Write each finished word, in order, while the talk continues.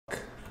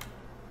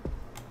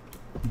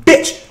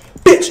Bitch!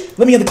 Bitch!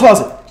 Let me in the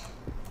closet.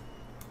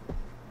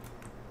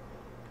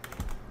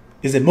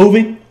 Is it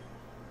moving?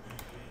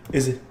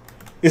 Is it?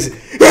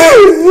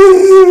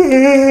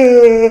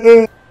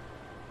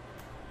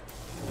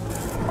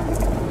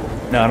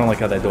 No, I don't like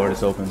how that door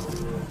just opens.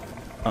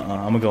 I'm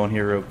gonna go in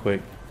here real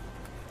quick.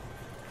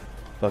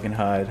 Fucking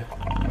hide.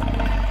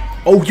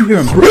 Oh, you hear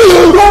him?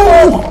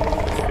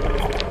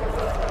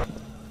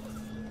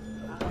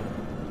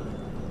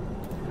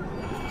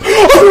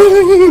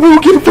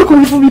 Get the fuck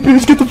away from me,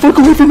 bitch! Get the fuck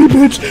away from me,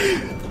 bitch!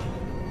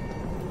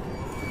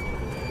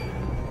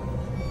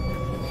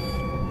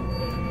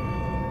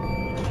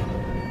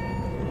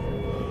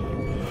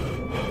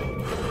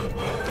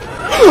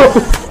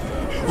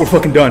 We're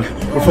fucking done.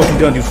 We're fucking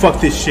done, dude. Fuck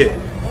this shit.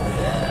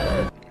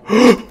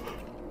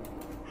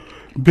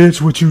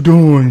 Bitch, what you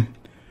doing?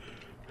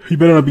 You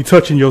better not be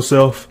touching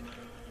yourself.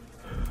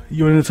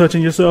 You into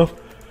touching yourself?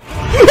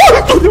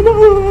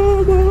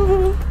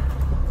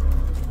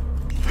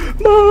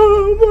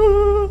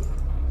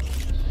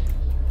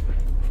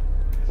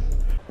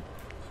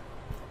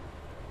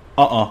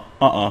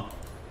 Mama!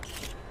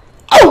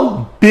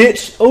 Oh,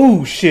 bitch!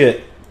 Oh,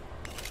 shit!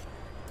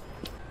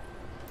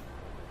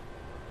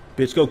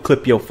 Bitch, go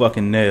clip your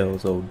fucking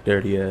nails, old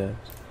dirty ass.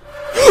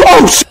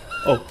 Oh, shit!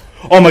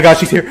 Oh my God,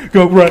 she's here!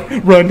 Go, run,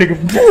 nigga!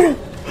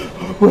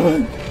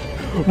 Run!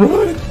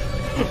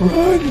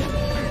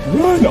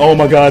 Oh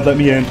my God, let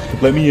me in!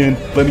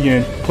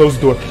 Close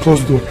the door!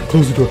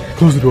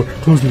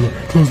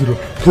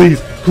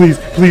 Please!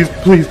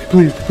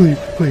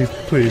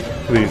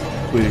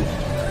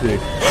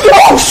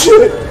 Oh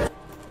shit!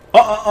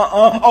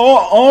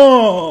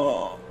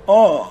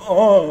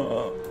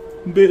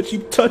 Bitch, you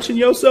touching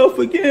yourself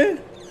again?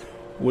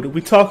 What did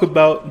we talk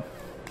about?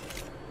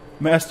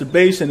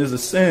 Masturbation is a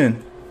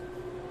sin.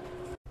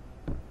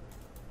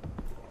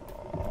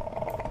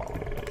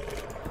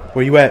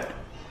 Where you at?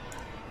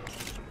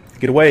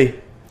 Get away.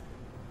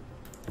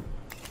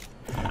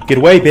 Get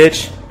away,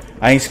 bitch.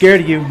 I ain't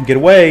scared of you. Get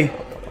away.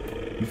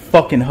 You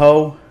fucking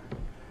hoe.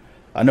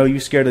 I know you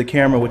scared of the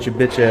camera with your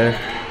bitch ass.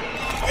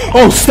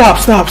 Oh, stop.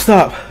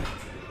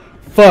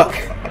 Fuck.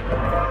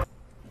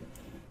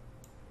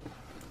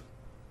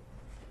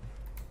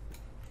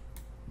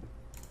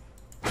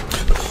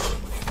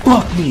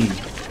 Fuck me.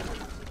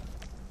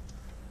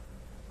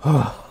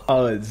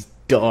 Oh, it's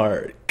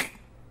dark.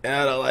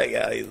 I don't like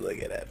how he's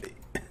looking at me.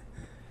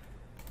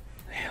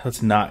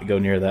 Let's not go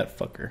near that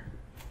fucker.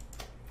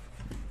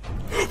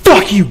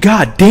 Fuck you,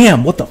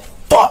 goddamn! What the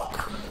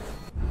fuck?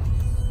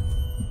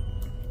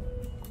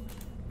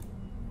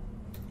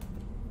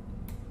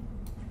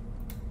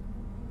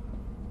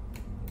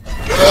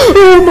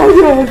 Oh my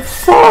God!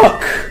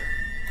 Fuck!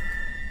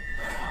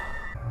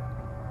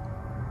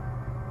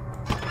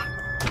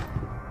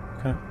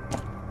 Okay.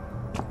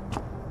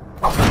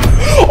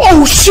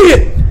 Oh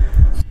shit!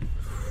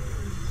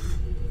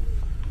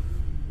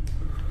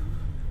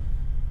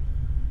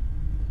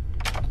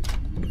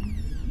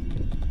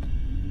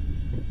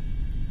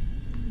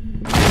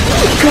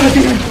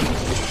 Goddamn!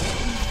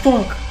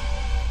 Fuck!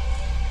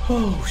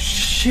 Oh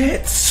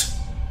shit!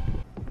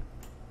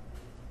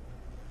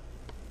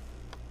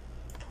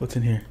 What's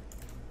in here?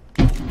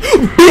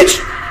 Bitch!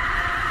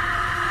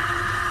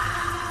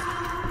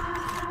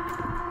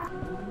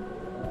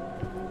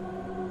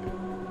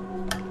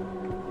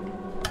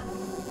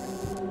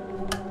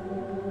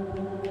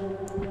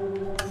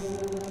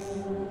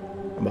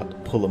 I'm about to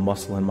pull a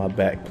muscle in my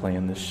back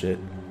playing this shit.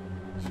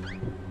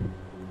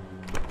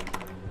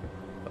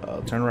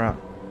 Turn around.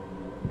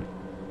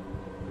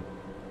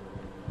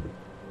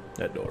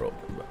 That door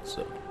opened,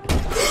 so.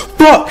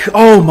 Fuck!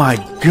 Oh my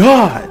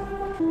God!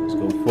 Let's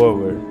go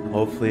forward.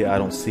 Hopefully I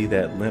don't see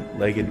that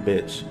limp-legged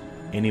bitch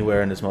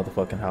anywhere in this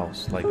motherfucking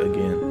house. Like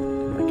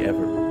again. Like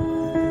ever.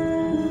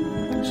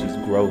 She's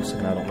gross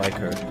and I don't like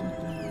her.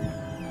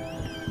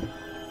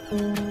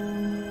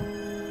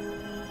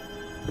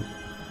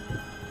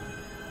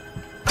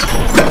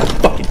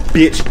 Fucking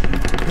bitch!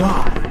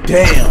 God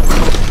damn!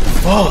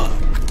 Fuck!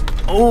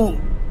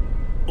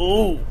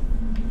 Oh!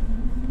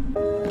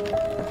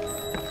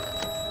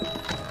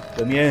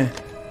 Let me in.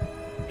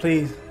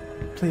 Please.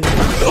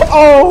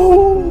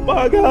 Oh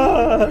my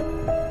God!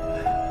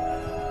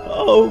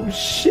 Oh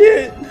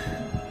shit!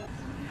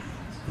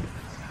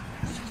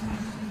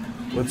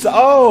 What's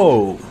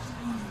oh?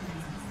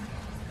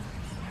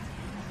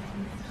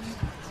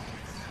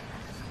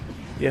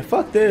 Yeah,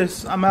 fuck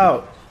this. I'm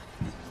out.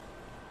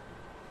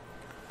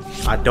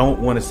 I don't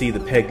want to see the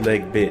peg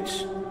leg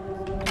bitch.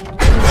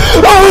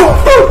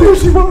 Oh, fuck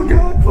this, oh my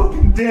God,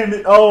 fucking damn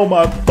it. Oh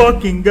my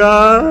fucking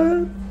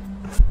God.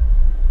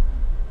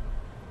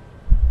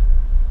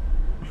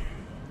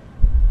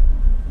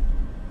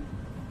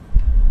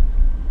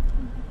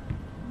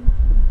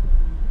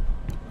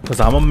 Cause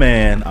I'm a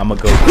man, I'ma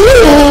go.